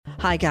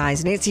Hi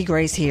guys, Nancy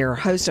Grace here,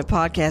 host of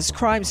podcast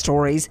Crime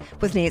Stories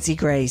with Nancy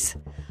Grace.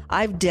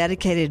 I've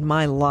dedicated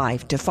my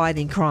life to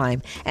fighting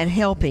crime and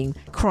helping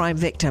crime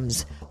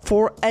victims.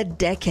 For a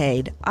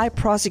decade, I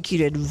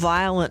prosecuted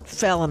violent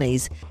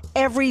felonies.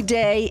 Every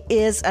day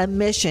is a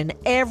mission.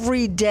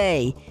 Every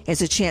day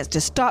is a chance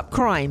to stop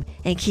crime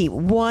and keep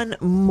one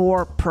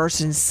more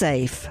person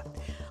safe.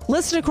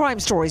 Listen to Crime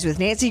Stories with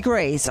Nancy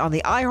Grace on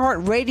the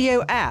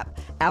iHeartRadio app,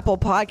 Apple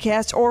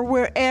Podcasts, or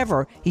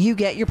wherever you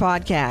get your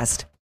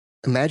podcast.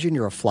 Imagine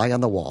you're a fly on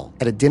the wall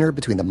at a dinner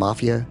between the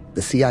mafia,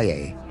 the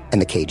CIA,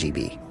 and the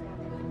KGB.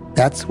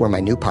 That's where my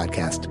new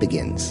podcast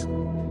begins.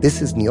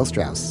 This is Neil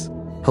Strauss,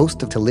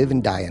 host of To Live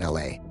and Die in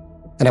LA,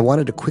 and I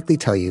wanted to quickly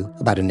tell you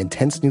about an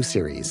intense new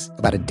series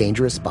about a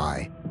dangerous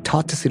spy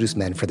taught to seduce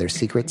men for their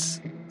secrets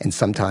and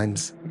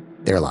sometimes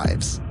their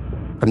lives.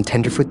 From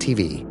Tenderfoot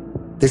TV,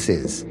 this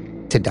is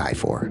To Die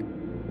For.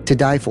 To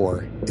Die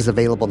For is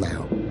available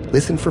now.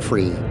 Listen for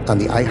free on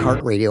the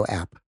iHeartRadio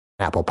app,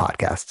 Apple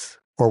Podcasts,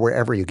 or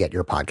wherever you get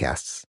your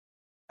podcasts.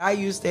 I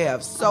used to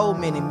have so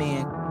many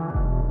men.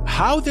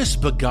 How this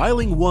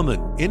beguiling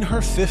woman in her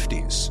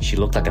 50s, she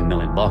looked like $1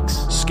 million,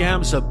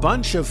 scams a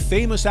bunch of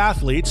famous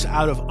athletes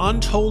out of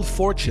untold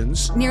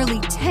fortunes. Nearly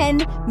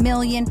 $10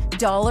 million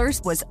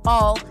was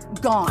all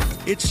gone.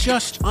 It's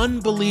just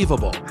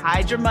unbelievable.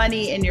 Hide your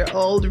money in your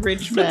old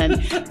rich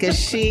man, because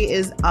she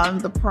is on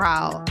the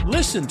prowl.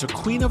 Listen to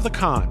Queen of the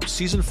Con,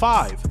 Season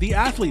 5, The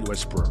Athlete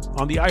Whisperer,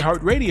 on the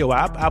iHeartRadio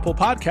app, Apple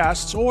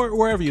Podcasts, or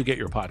wherever you get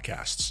your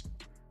podcasts.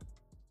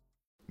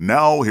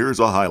 Now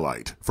here's a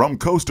highlight from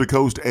Coast to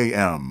Coast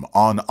AM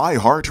on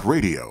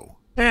iHeartRadio.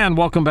 And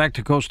welcome back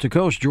to Coast.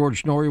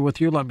 George Norrie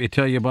with you. Let me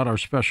tell you about our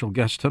special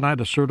guest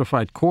tonight, a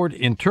certified court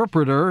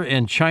interpreter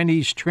and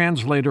Chinese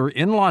translator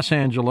in Los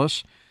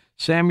Angeles.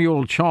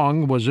 Samuel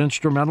Chong was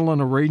instrumental in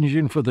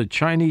arranging for the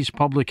Chinese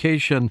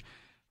publication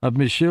of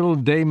Michel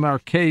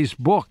Desmarques's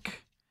book,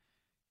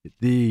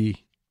 The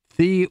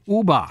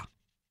Thiaoouba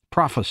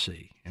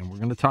Prophecy. And we're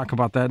going to talk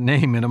about that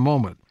name in a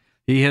moment.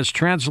 He has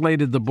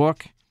translated the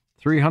book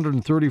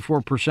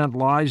 334%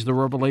 Lies, The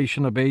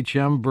Revelation of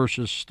H.M.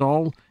 versus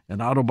Stoll,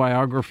 an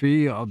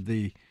autobiography of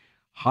the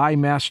High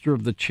Master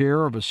of the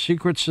Chair of a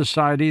secret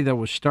society that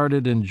was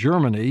started in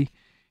Germany.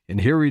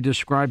 And here he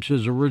describes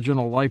his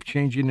original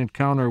life-changing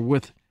encounter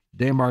with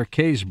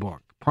Desmarques's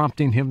book,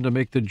 prompting him to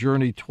make the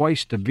journey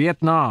twice to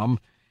Vietnam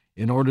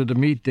in order to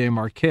meet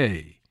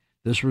Desmarques.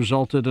 This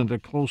resulted in a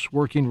close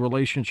working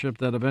relationship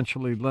that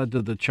eventually led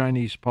to the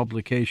Chinese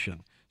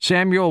publication.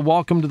 Samuel,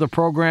 welcome to the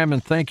program,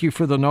 and thank you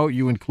for the note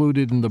you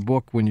included in the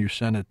book when you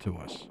sent it to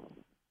us.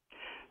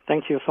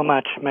 Thank you so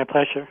much. My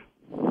pleasure.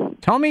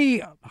 Tell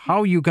me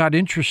how you got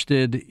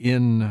interested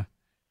in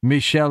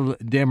Michel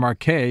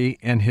Desmarques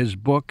and his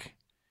book,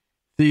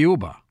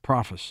 Thiaoouba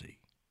Prophecy.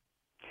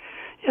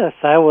 Yes,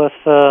 I was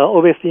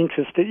always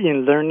interested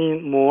in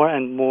learning more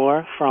and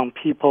more from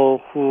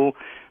people who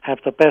have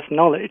the best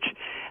knowledge.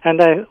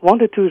 And I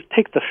wanted to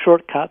take the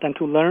shortcut and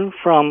to learn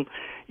from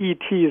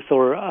ETs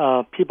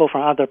or people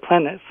from other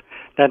planets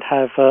that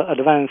have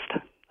advanced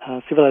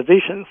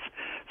civilizations,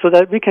 so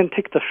that we can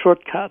take the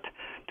shortcut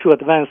to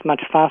advance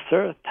much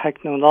faster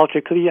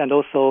technologically and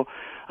also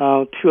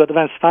to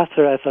advance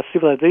faster as a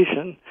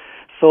civilization.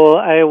 So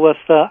I was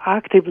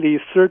actively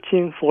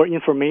searching for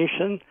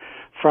information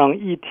from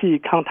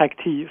ET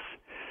contactees.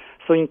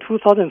 So in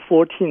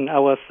 2014, I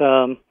was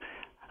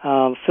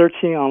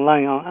searching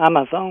online on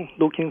Amazon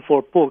looking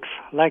for books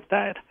like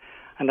that,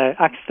 and I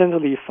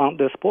accidentally found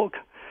this book,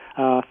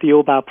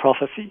 Thiaoouba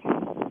Prophecy.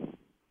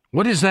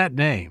 What is that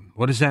name?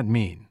 What does that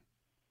mean?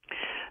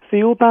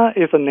 Thiaoouba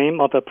is the name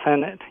of the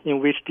planet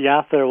in which the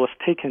author was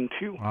taken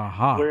to,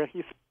 where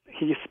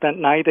he spent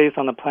 9 days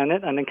on the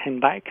planet and then came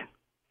back.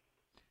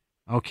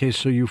 Okay,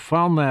 so you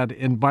found that,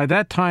 and by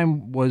that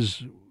time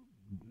was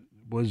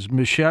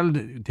Michel,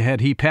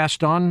 had he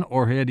passed on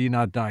or had he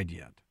not died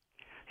yet?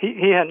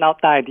 He had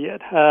not died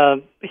yet.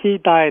 He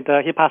died,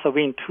 he passed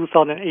away in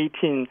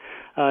 2018,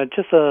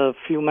 just a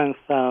few months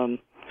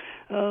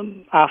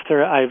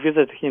after I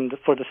visited him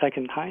for the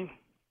second time.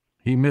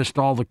 He missed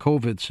all the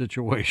COVID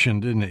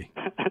situation, didn't he?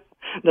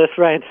 That's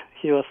right.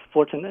 He was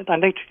fortunate.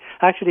 And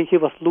actually, he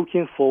was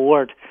looking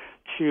forward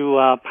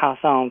to pass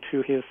on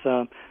to his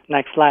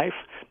next life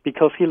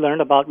because he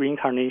learned about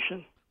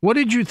reincarnation. What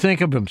did you think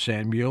of him,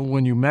 Samuel,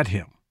 when you met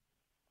him?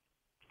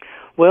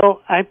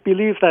 Well, I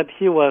believe that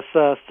he was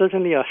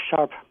certainly a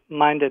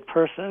sharp-minded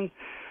person,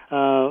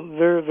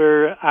 very,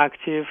 very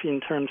active in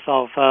terms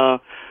of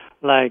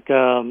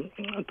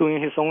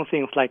doing his own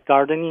things like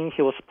gardening.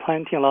 He was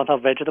planting a lot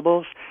of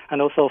vegetables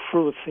and also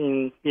fruits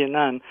in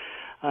Vietnam.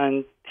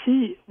 And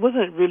he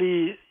wasn't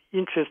really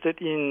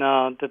interested in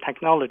the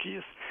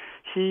technologies.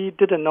 He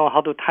didn't know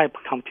how to type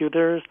on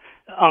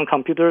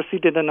computers. He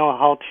didn't know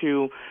how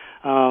to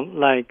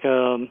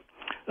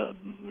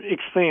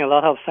explain a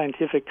lot of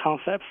scientific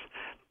concepts.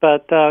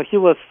 But he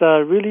was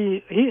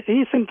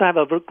he seemed to have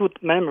a very good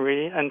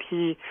memory, and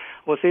he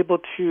was able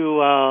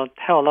to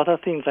tell a lot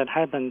of things that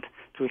happened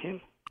to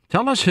him.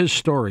 Tell us his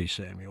story,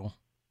 Samuel.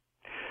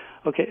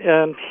 Okay.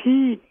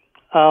 He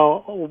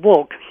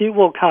He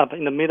woke up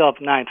in the middle of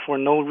the night for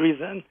no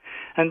reason,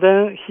 and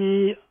then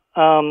he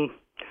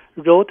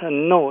wrote a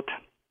note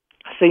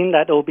saying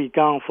that it will be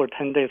gone for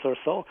 10 days or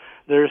so.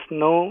 There's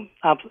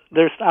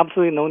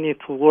absolutely no need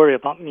to worry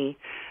about me.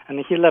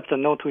 And he left a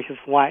note to his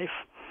wife.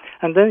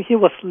 And then he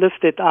was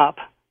lifted up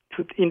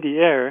in the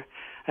air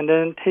and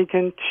then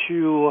taken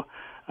to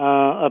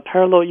a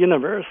parallel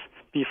universe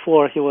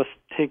before he was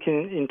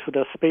taken into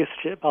the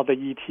spaceship of the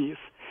ETs.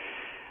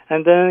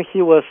 And then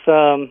he was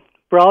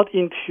brought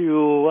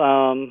into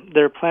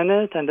their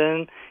planet, and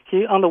then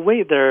on the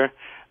way there,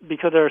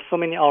 because there are so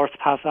many hours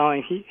passed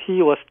on,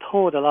 he was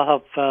told a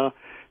lot of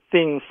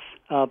things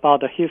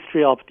about the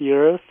history of the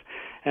Earth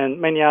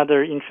and many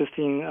other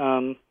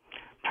interesting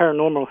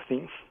paranormal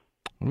things.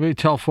 Let me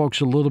tell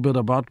folks a little bit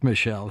about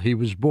Michel. He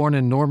was born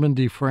in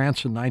Normandy,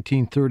 France in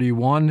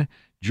 1931,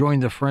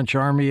 joined the French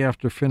Army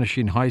after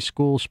finishing high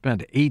school,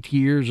 spent 8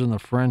 years in the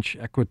French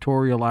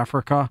Equatorial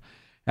Africa.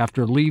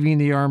 After leaving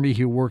the Army,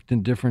 he worked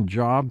in different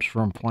jobs,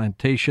 from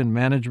plantation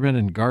management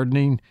and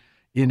gardening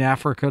in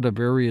Africa to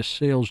various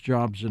sales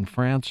jobs in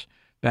France.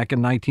 Back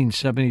in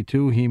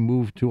 1972, he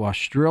moved to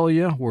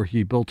Australia, where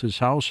he built his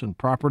house and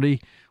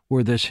property,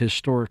 where this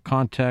historic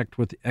contact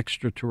with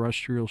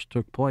extraterrestrials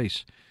took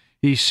place.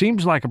 He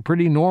seems like a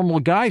pretty normal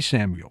guy,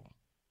 Samuel.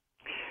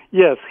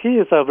 Yes, he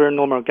is a very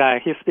normal guy.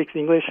 He speaks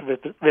English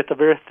with a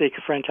very thick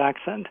French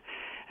accent,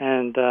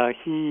 and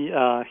he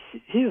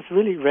is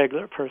really a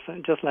regular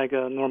person, just like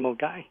a normal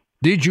guy.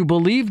 Did you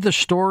believe the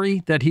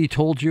story that he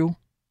told you?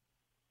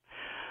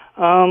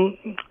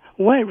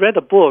 When I read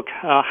the book,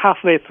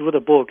 halfway through the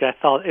book, I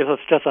thought it was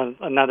just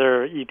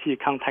another ET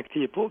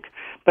contactee book.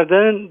 But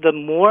then the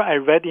more I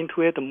read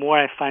into it, the more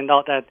I find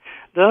out that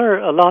there are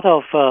a lot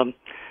of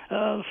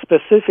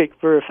specific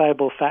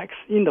verifiable facts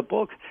in the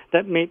book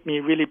that made me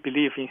really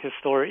believe in his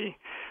story.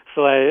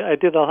 So I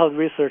did a lot of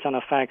research on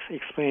the facts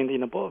explained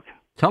in the book.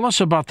 Tell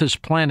us about this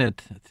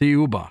planet,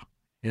 Thiaoouba,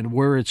 and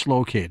where it's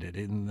located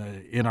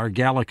in our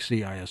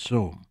galaxy, I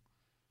assume.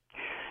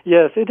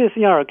 Yes, it is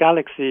in our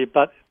galaxy,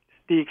 but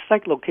the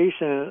exact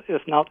location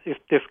is not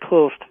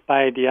disclosed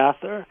by the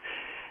author.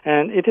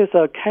 And it is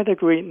a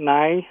Category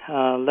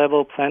 9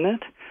 level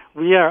planet.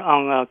 We are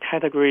on a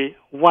Category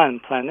 1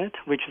 planet,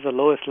 which is the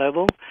lowest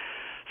level.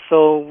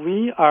 So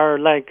we are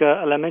like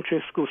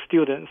elementary school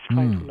students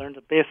trying to learn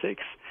the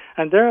basics.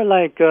 And they're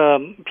like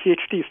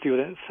PhD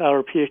students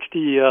or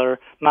PhD or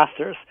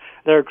masters.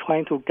 They're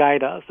trying to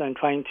guide us and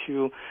trying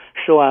to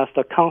show us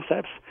the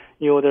concepts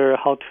in order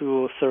how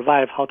to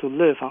survive, how to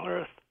live on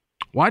Earth.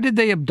 Why did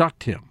they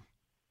abduct him?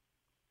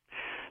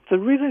 The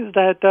reason is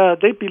that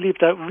they believe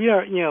that we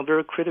are in a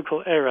very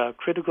critical era,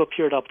 critical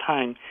period of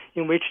time,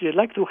 in which they'd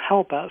like to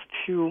help us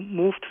to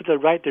move to the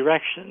right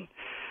direction.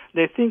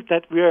 They think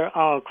that we are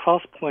on a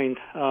cross point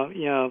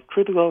in a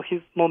critical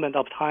moment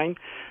of time,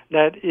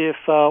 that if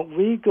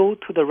we go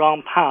to the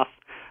wrong path,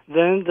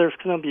 then there's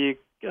going to be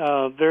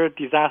very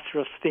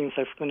disastrous things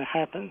that's going to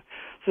happen.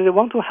 So they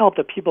want to help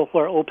the people who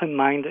are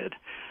open-minded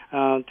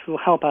to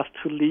help us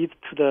to lead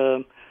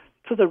to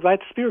the right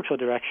spiritual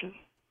direction.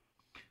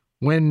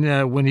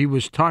 When he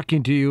was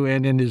talking to you,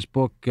 and in his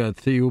book,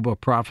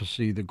 Thiaoouba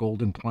Prophecy, The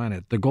Golden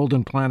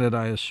Planet,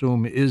 I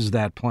assume, is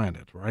that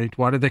planet, right?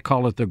 Why do they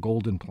call it the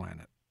Golden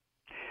Planet?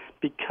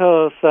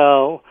 Because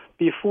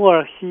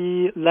before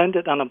he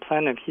landed on the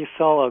planet, he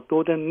saw a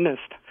golden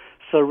mist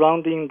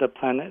surrounding the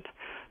planet.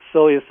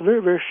 So it's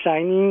very, very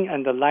shining,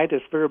 and the light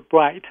is very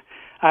bright.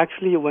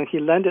 Actually, when he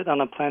landed on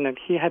the planet,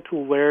 he had to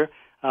wear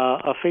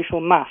a facial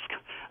mask,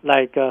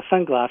 like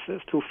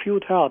sunglasses, to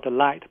filter out the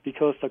light,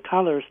 because the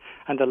colors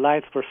and the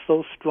lights were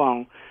so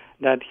strong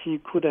that he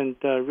couldn't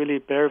really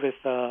bear with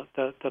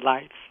the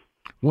lights.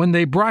 When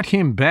they brought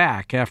him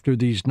back after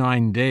these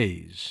 9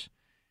 days,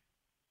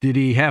 did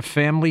he have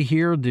family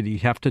here? Did he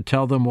have to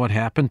tell them what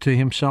happened to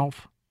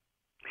himself?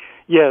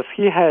 Yes,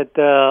 he had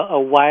a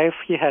wife.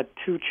 He had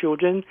 2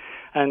 children,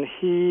 and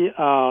he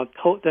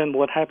told them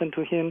what happened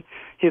to him.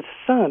 His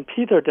son,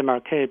 Peter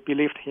Demarquet,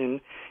 believed him.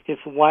 His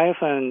wife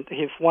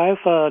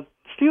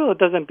still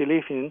doesn't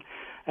believe him.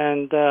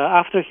 And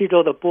after he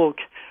wrote the book,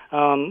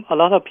 a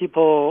lot of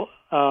people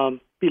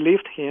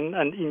believed him.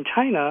 And in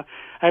China,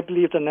 I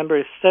believe the number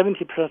is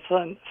 70%.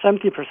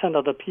 70%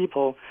 of the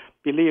people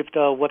believed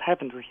what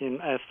happened to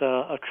him as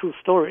a true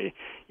story,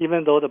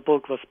 even though the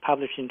book was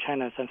published in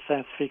China as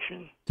science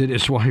fiction. Did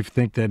his wife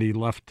think that he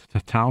left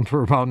the town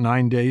for about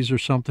 9 days or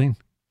something?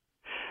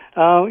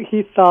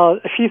 His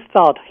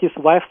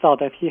wife thought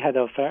that he had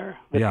an affair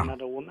with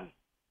another woman.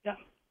 Yeah.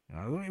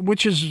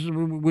 Which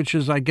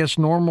is, I guess,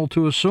 normal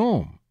to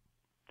assume.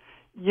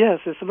 Yes,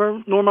 it's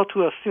very normal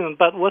to assume.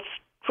 But what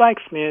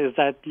strikes me is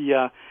that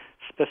the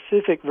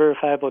specific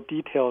verifiable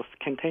details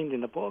contained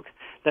in the book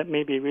that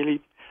made me really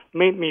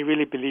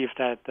believe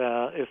that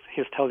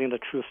he's telling the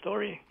true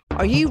story.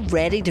 Are you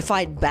ready to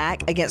fight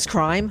back against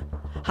crime?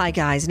 Hi,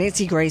 guys.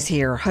 Nancy Grace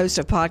here, host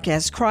of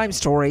podcast Crime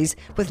Stories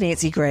with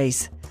Nancy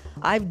Grace.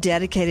 I've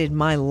dedicated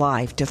my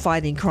life to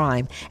fighting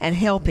crime and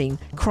helping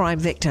crime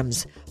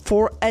victims.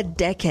 For a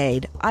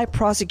decade, I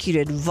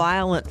prosecuted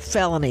violent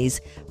felonies,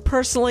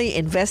 personally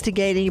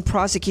investigating,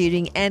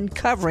 prosecuting, and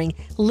covering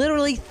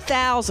literally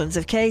thousands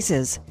of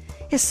cases.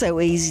 It's so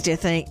easy to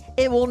think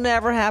it will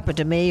never happen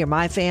to me or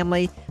my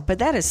family, but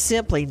that is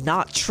simply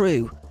not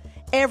true.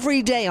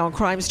 Every day on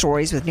Crime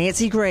Stories with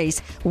Nancy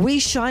Grace, we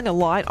shine a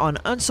light on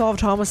unsolved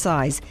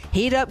homicides,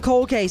 heat up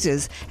cold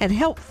cases, and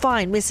help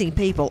find missing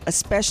people,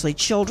 especially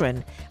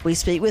children. We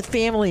speak with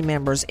family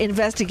members,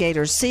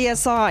 investigators,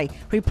 CSI,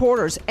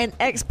 reporters, and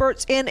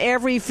experts in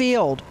every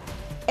field.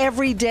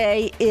 Every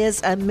day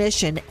is a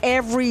mission.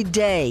 Every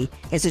day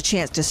is a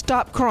chance to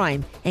stop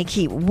crime and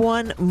keep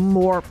one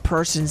more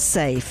person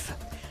safe.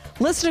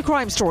 Listen to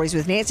Crime Stories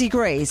with Nancy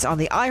Grace on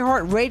the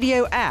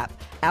iHeartRadio app,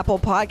 Apple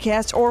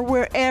Podcasts, or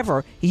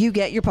wherever you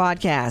get your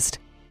podcast.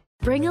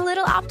 Bring a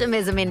little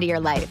optimism into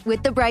your life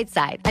with The Bright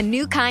Side, a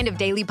new kind of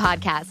daily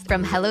podcast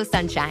from Hello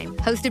Sunshine,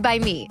 hosted by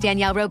me,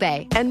 Danielle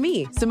Robay. And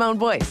me, Simone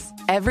Boyce.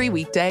 Every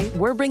weekday,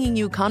 we're bringing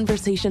you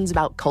conversations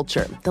about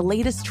culture, the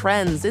latest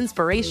trends,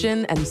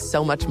 inspiration, and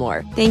so much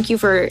more. Thank you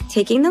for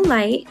taking the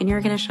light, and you're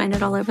going to shine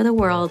it all over the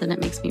world, and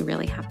it makes me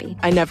really happy.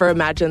 I never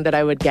imagined that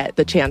I would get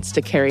the chance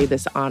to carry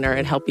this honor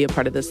and help be a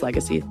part of this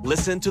legacy.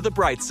 Listen to The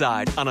Bright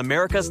Side on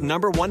America's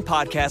 #1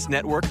 podcast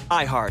network,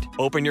 iHeart.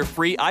 Open your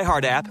free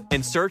iHeart app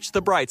and search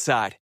The Bright Side.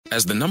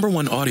 As the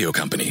 #1 audio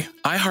company,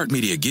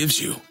 iHeartMedia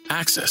gives you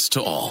access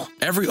to all.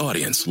 Every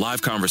audience,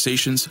 live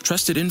conversations,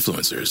 trusted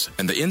influencers,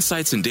 and the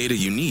insights and data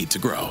you need to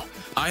grow.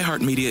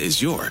 iHeartMedia is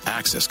your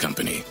access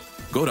company.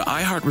 Go to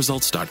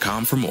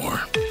iHeartResults.com for more.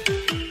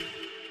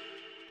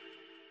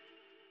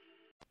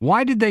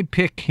 Why did they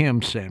pick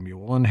him,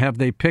 Samuel, and have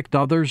they picked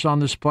others on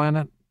this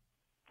planet?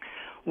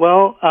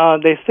 Well,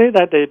 they say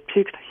that they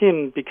picked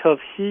him because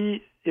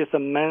he is a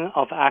man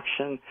of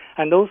action,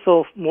 and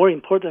also, more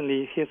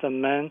importantly, he's a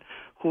man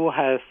who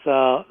has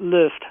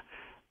lived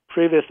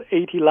previous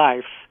 80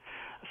 lives.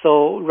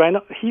 So right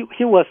now,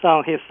 he was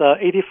on his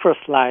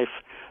 81st life.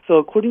 So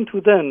according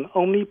to them,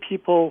 only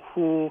people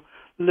who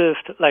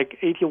lived like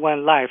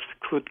 81 lives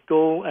could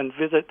go and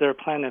visit their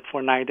planet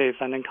for 9 days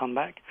and then come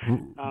back.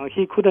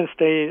 He couldn't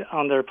stay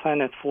on their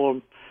planet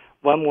for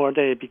one more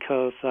day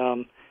because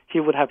he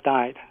would have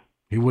died.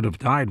 He would have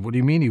died? What do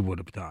you mean he would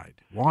have died?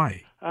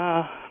 Why?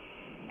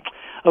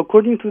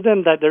 According to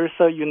them, that there is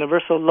a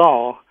universal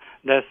law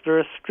that's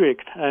very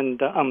strict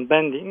and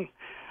unbending.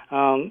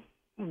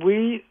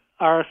 We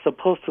are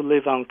supposed to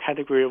live on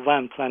Category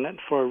 1 planet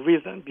for a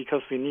reason,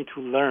 because we need to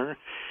learn.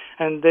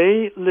 And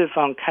they live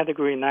on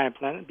Category 9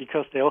 planet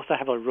because they also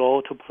have a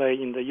role to play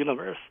in the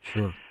universe.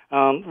 Sure.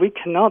 We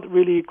cannot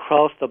really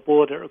cross the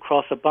border,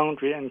 cross the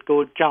boundary, and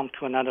go jump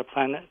to another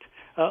planet,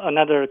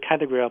 another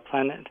category of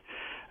planet.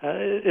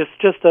 It's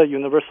just a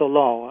universal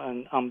law,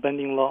 an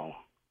unbending law.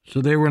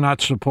 So they were not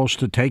supposed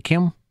to take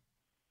him?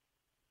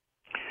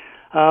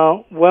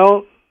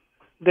 Well,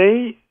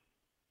 they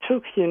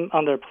took him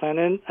on their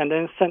planet and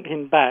then sent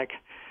him back.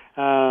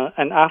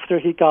 And after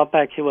he got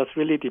back, he was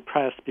really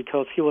depressed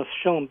because he was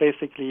shown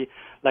basically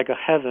like a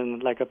heaven,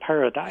 like a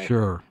paradise.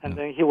 Sure. And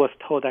then he was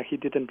told that he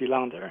didn't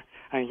belong there,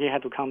 and he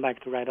had to come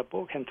back to write a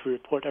book and to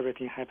report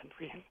everything happened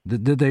to him.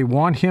 Did they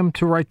want him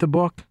to write the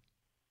book?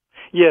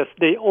 Yes,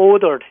 they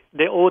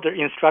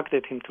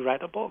instructed him to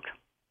write a book.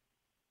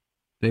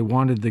 They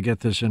wanted to get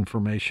this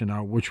information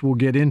out, which we'll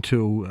get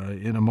into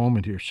in a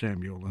moment here,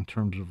 Samuel, in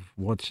terms of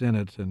what's in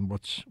it and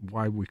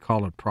why we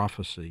call it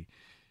prophecy,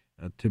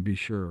 to be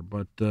sure.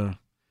 But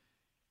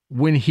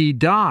when he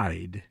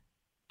died,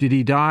 did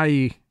he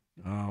die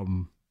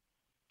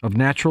of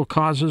natural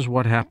causes?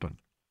 What happened?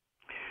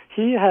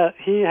 He had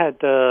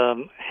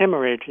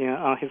hemorrhage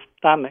on his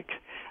stomach,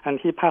 and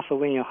he passed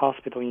away in a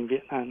hospital in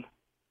Vietnam.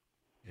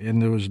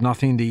 And there was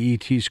nothing the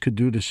ETs could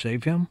do to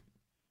save him?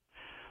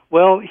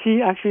 Well,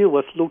 he actually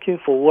was looking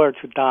forward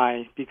to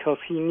die because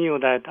he knew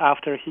that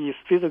after his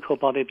physical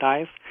body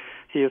dies,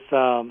 his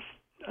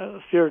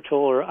spiritual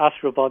or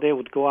astral body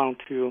would go on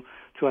to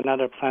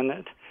another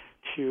planet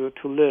to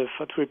live,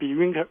 to be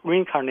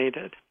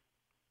reincarnated.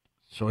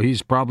 So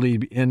he's probably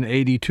in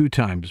 82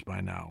 times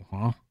by now,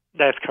 huh?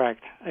 That's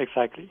correct,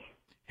 exactly.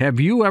 Have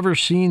you ever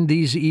seen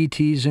these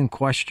ETs in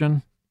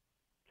question?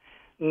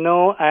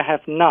 No, I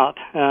have not.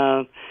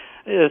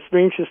 It's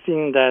very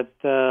interesting that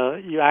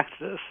you asked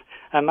this.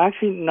 I'm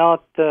actually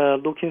not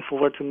looking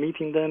forward to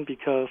meeting them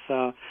because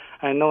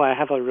I know I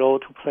have a role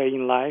to play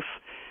in life,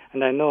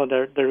 and I know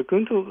they're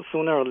going to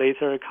sooner or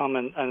later come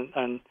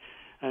and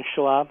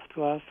show up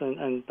to us,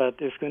 but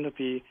it's going to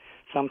be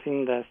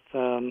something that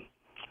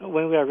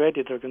when we are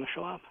ready, they're going to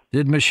show up.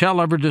 Did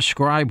Michelle ever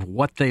describe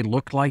what they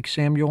look like,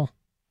 Samuel?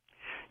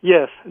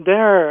 Yes,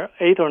 they're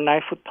 8 or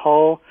 9 foot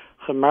tall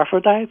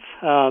hermaphrodites.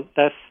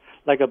 That's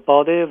like a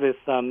body with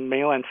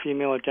male and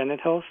female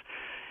genitals.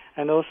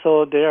 And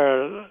also, they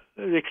are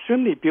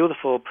extremely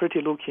beautiful,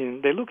 pretty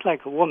looking. They look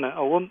like a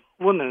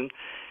woman,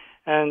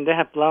 and they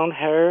have blonde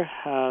hair.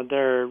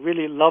 They're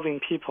really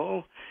loving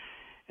people,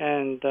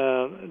 and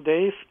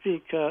they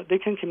speak. They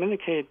can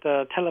communicate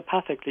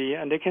telepathically,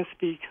 and they can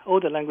speak all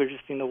the languages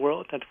in the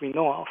world that we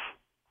know of.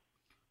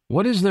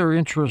 What is their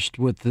interest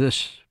with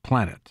this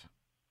planet?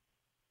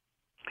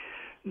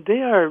 They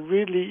are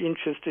really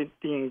interested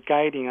in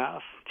guiding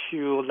us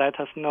to let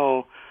us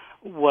know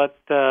what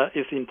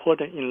is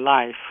important in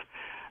life.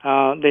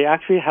 They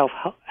actually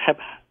have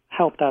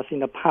helped us in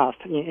the past,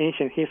 in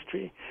ancient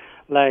history.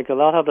 Like a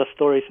lot of the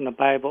stories in the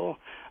Bible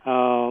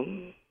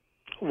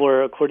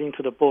were, according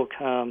to the book,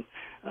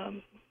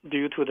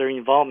 due to their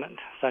involvement,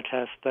 such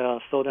as the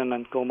Sodom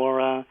and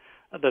Gomorrah,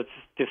 the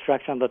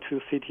destruction of the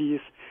two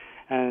cities,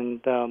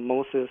 and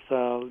Moses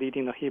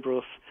leading the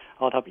Hebrews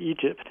out of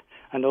Egypt,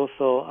 and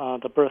also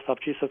the birth of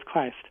Jesus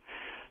Christ.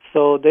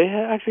 So they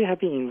actually have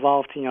been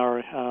involved in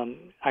our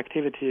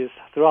activities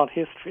throughout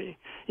history,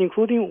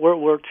 including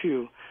World War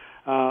II.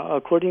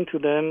 According to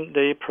them,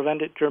 they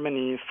prevented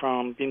Germany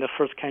from being the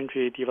first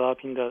country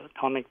developing the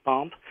atomic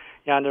bomb.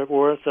 In other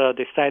words,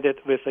 they sided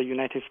with the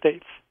United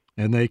States.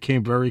 And they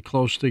came very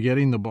close to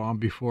getting the bomb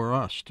before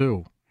us,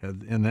 too.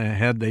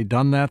 Had they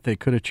done that, they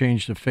could have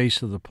changed the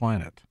face of the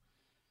planet.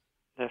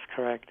 That's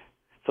correct.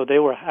 So they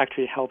were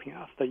actually helping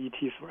us. The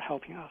ETs were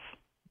helping us.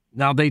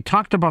 Now, they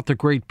talked about the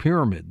Great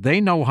Pyramid. They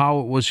know how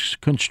it was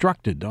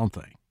constructed, don't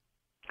they?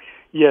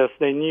 Yes,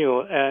 they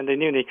knew, and they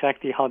knew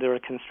exactly how they were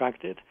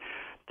constructed.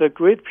 The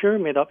Great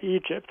Pyramid of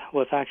Egypt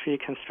was actually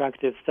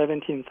constructed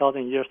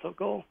 17,000 years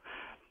ago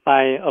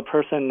by a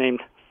person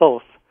named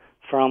Thoth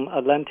from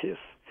Atlantis.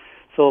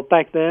 So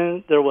back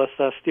then, there was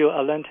still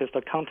Atlantis,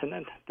 the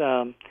continent,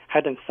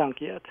 hadn't sunk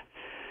yet.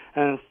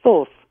 And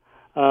Thoth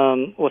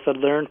was a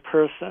learned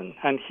person,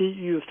 and he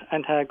used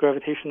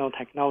anti-gravitational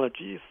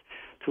technologies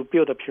to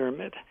build a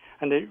pyramid.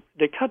 And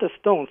they cut the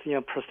stones in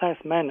a precise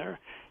manner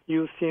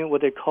using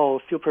what they call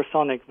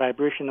supersonic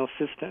vibrational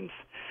systems.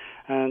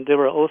 And there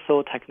were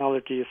also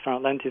technologies from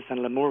Atlantis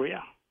and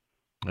Lemuria.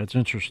 That's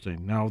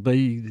interesting. Now,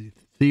 the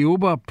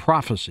Thiaoouba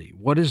prophecy,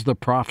 what is the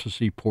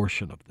prophecy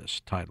portion of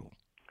this title?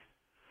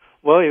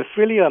 Well, it's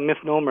really a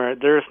misnomer.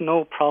 There is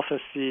no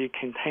prophecy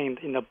contained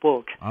in the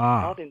book,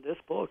 not in this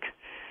book.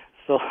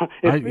 So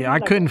I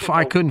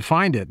couldn't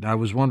find it. I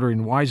was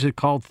wondering, why is it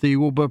called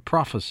Thiaoouba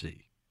prophecy?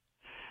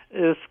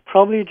 It's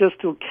probably just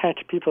to catch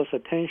people's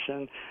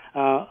attention.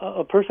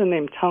 A person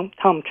named Tom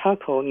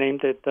Chaco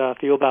named it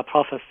Thiaoouba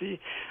prophecy,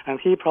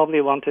 and he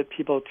probably wanted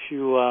people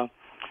to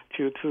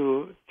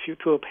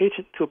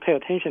pay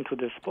attention to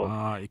this book.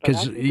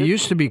 Because it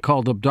used to be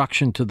called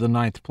Abduction to the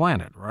Ninth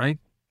Planet, right?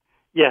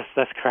 Yes,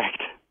 that's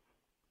correct.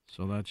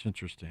 So that's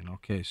interesting.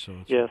 Okay, so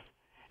yes,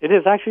 it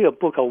is actually a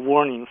book of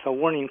warnings, a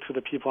warning to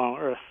the people on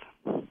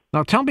Earth.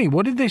 Now, tell me,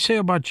 what did they say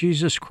about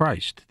Jesus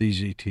Christ?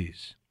 These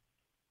ETs.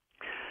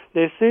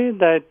 They say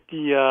that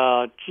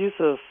the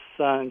Jesus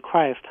and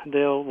Christ,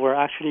 there were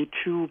actually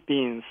two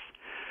beings.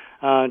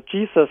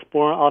 Jesus,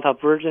 born out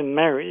of Virgin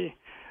Mary,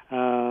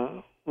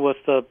 was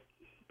the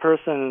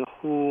person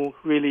who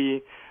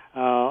really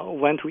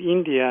went to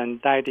India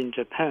and died in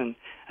Japan.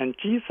 And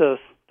Jesus,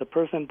 the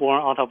person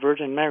born out of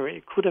Virgin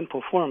Mary, couldn't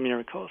perform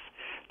miracles.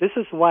 This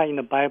is why in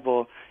the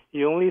Bible,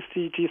 you only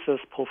see Jesus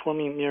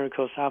performing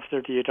miracles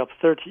after the age of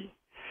 30.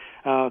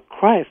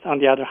 Christ, on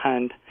the other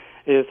hand,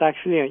 is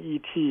actually an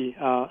ET,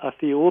 a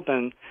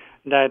Thiaoouban,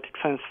 that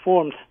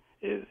transformed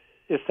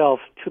itself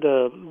to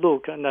the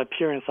look and the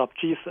appearance of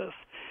Jesus.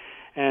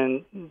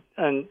 And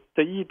the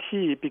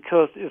ET,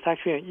 because it's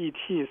actually an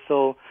ET,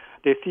 so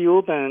the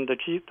Thiaoouban,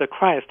 the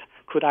Christ,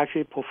 could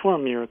actually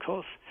perform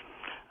miracles.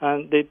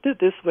 And they did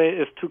this way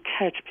is to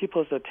catch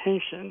people's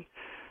attention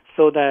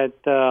so that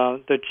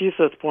the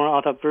Jesus born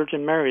out of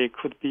Virgin Mary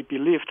could be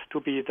believed to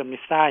be the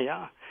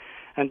Messiah.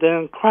 And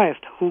then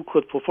Christ, who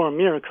could perform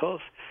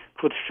miracles,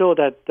 could show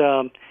that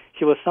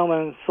he was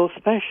someone so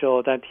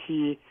special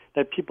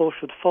that people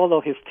should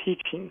follow his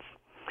teachings.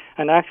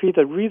 And actually,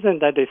 the reason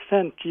that they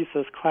sent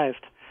Jesus Christ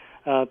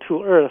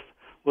to earth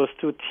was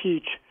to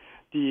teach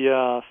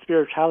the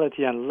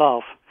spirituality and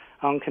love,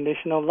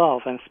 unconditional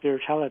love and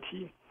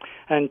spirituality.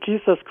 And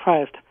Jesus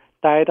Christ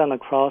died on the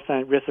cross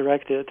and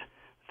resurrected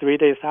 3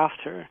 days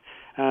after.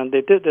 And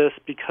they did this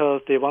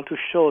because they want to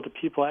show the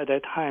people at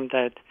that time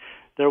that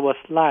there was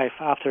life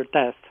after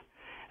death,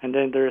 and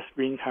then there's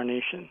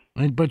reincarnation.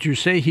 But you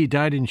say he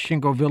died in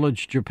Shingo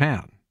Village,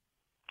 Japan.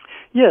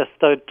 Yes,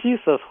 the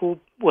Jesus who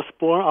was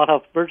born out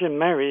of Virgin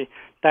Mary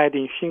died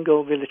in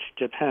Shingo Village,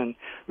 Japan.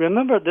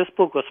 Remember, this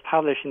book was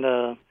published in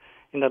the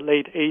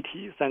late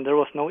 80s, and there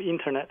was no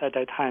internet at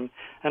that time.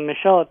 And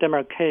Michel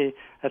Desmarquet,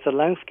 as a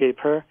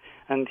landscaper,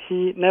 and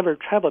he never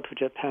traveled to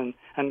Japan,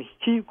 and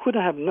he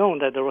couldn't have known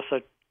that there was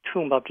a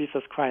tomb of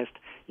Jesus Christ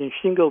in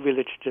Shingo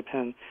Village,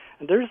 Japan.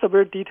 And there is a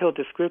very detailed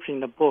description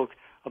in the book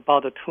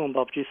about the tomb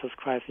of Jesus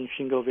Christ in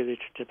Shingo Village,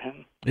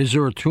 Japan. Is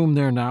there a tomb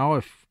there now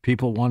if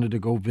people wanted to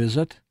go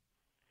visit?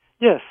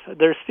 Yes,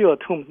 there's still a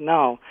tomb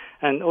now.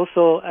 And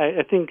also,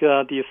 I think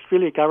the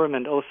Israeli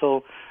government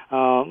also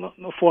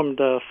formed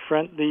a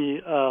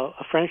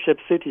friendship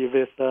city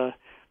with the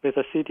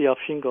city of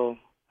Shingo,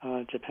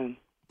 Japan.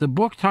 The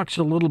book talks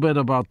a little bit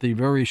about the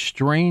very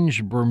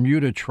strange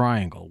Bermuda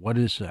Triangle. What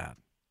is that?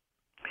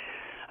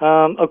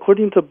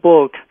 According to the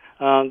book,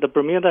 the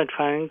Bermuda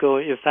Triangle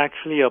is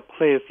actually a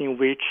place in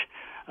which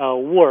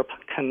warp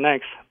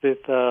connects with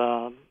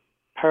the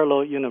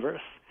parallel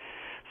universe.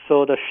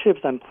 So the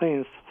ships and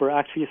planes were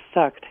actually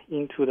sucked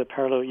into the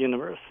parallel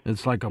universe.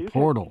 It's like a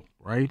portal,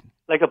 right?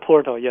 Like a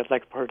portal, yes,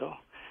 like a portal.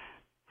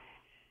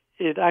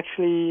 It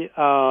actually,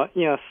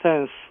 in a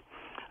sense,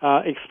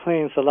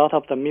 explains a lot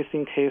of the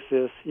missing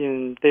cases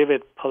in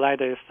David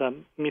Paulides'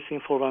 missing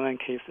 411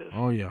 cases.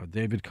 Oh, yeah.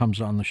 David comes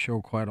on the show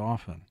quite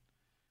often.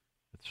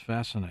 It's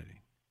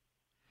fascinating.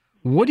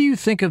 What do you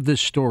think of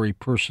this story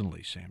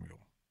personally, Samuel?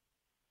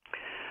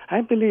 I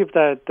believe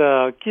that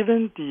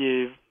given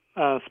the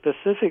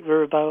specific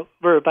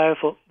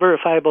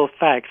verifiable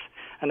facts,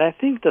 and I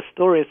think the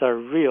stories are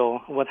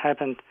real, what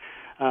happened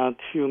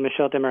to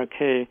Michel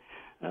Desmarquet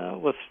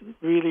was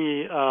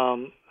really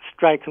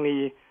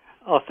strikingly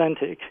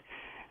authentic.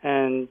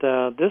 And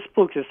this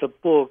book is a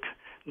book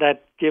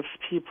that gives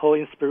people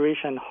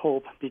inspiration and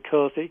hope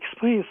because it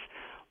explains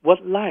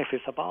what life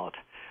is about,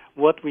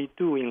 what we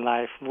do in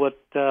life, what's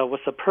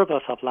the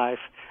purpose of life,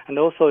 and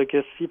also it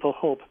gives people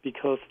hope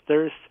because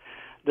there's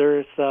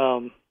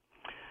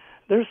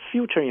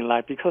future in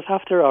life. Because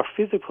after our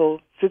physical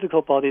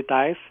body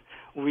dies,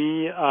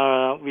 we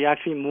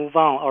actually move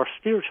on. Our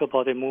spiritual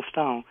body moves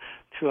on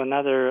to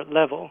another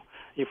level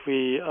if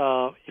we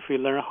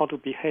learn how to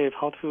behave,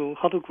 how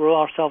to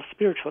grow ourselves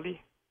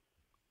spiritually.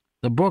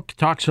 The book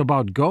talks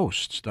about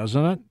ghosts,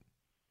 doesn't it?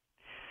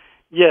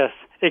 Yes,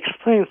 it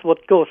explains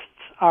what ghosts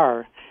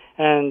are.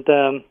 And,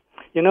 I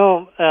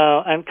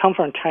come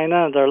from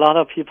China. There are a lot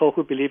of people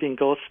who believe in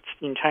ghosts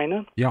in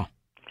China. Yeah.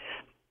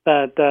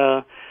 But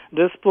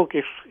this book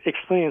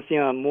explains in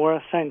a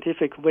more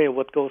scientific way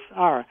what ghosts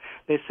are.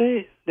 They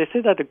say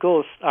that the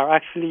ghosts are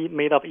actually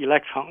made of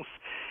electrons.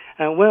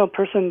 And when a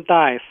person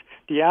dies,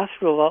 the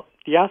astral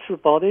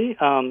body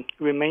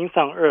remains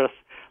on Earth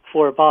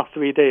for about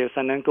 3 days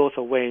and then goes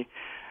away.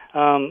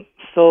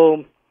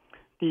 So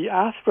the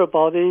astral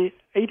body,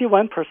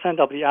 81%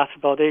 of the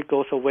astral body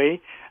goes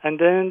away, and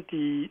then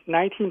the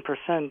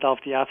 19% of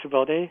the astral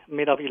body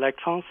made of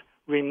electrons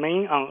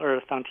remain on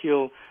Earth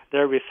until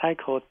they're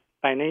recycled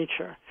by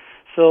nature.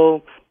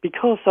 So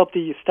because of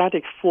the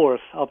static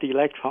force of the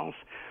electrons,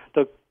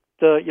 the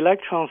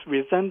electrons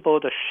resemble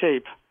the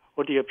shape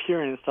or the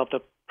appearance of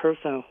the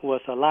person who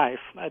was alive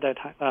at that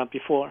time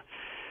before.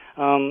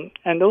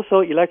 And also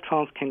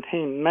electrons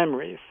contain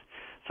memories.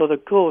 So the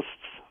ghosts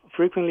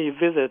frequently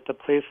visit the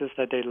places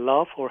that they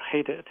love or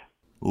hated.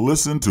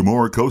 Listen to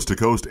more Coast to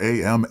Coast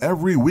AM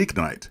every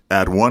weeknight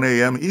at 1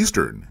 a.m.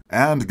 Eastern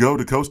and go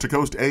to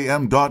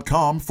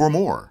coasttocoastam.com for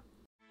more.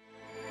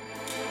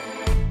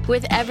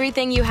 With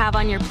everything you have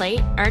on your plate,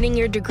 earning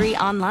your degree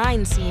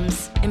online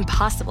seems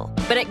impossible.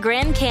 But at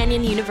Grand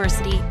Canyon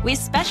University, we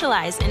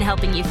specialize in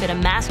helping you fit a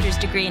master's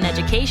degree in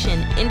education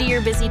into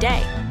your busy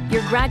day.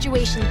 Your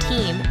graduation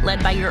team,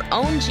 led by your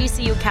own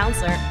GCU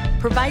counselor,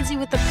 provides you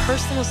with the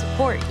personal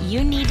support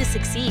you need to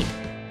succeed.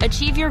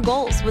 Achieve your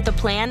goals with a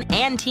plan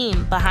and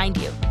team behind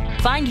you.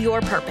 Find your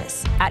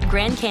purpose at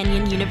Grand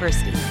Canyon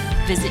University.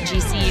 Visit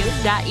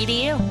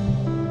gcu.edu.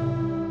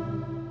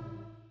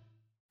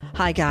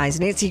 Hi guys,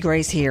 Nancy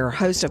Grace here,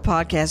 host of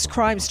podcast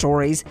Crime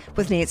Stories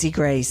with Nancy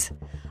Grace.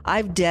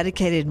 I've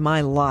dedicated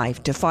my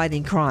life to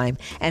fighting crime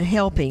and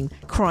helping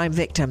crime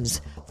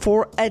victims.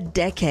 For a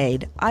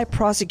decade, I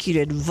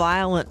prosecuted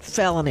violent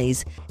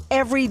felonies.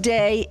 Every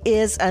day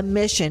is a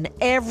mission.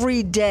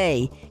 Every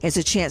day is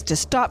a chance to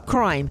stop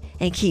crime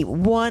and keep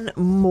one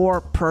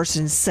more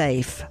person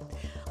safe.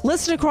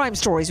 Listen to Crime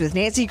Stories with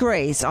Nancy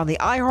Grace on the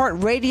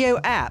iHeart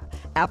Radio app,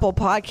 Apple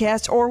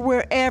Podcasts, or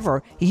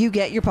wherever you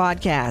get your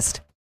podcast.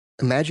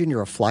 Imagine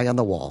you're a fly on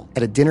the wall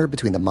at a dinner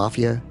between the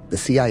mafia, the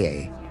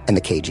CIA, and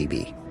the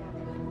KGB.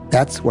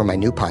 That's where my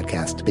new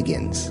podcast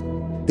begins.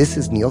 This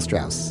is Neil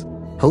Strauss,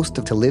 host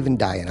of To Live and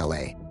Die in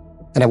LA.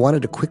 And I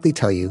wanted to quickly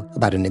tell you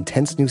about an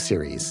intense new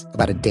series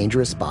about a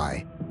dangerous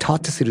spy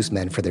taught to seduce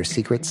men for their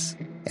secrets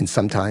and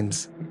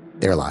sometimes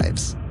their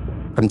lives.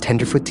 From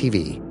Tenderfoot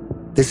TV,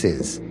 this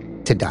is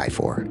To Die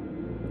For.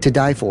 To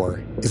Die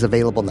For is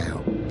available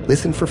now.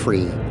 Listen for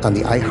free on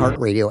the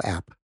iHeartRadio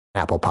app,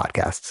 Apple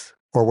Podcasts,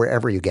 or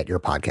wherever you get your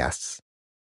podcasts.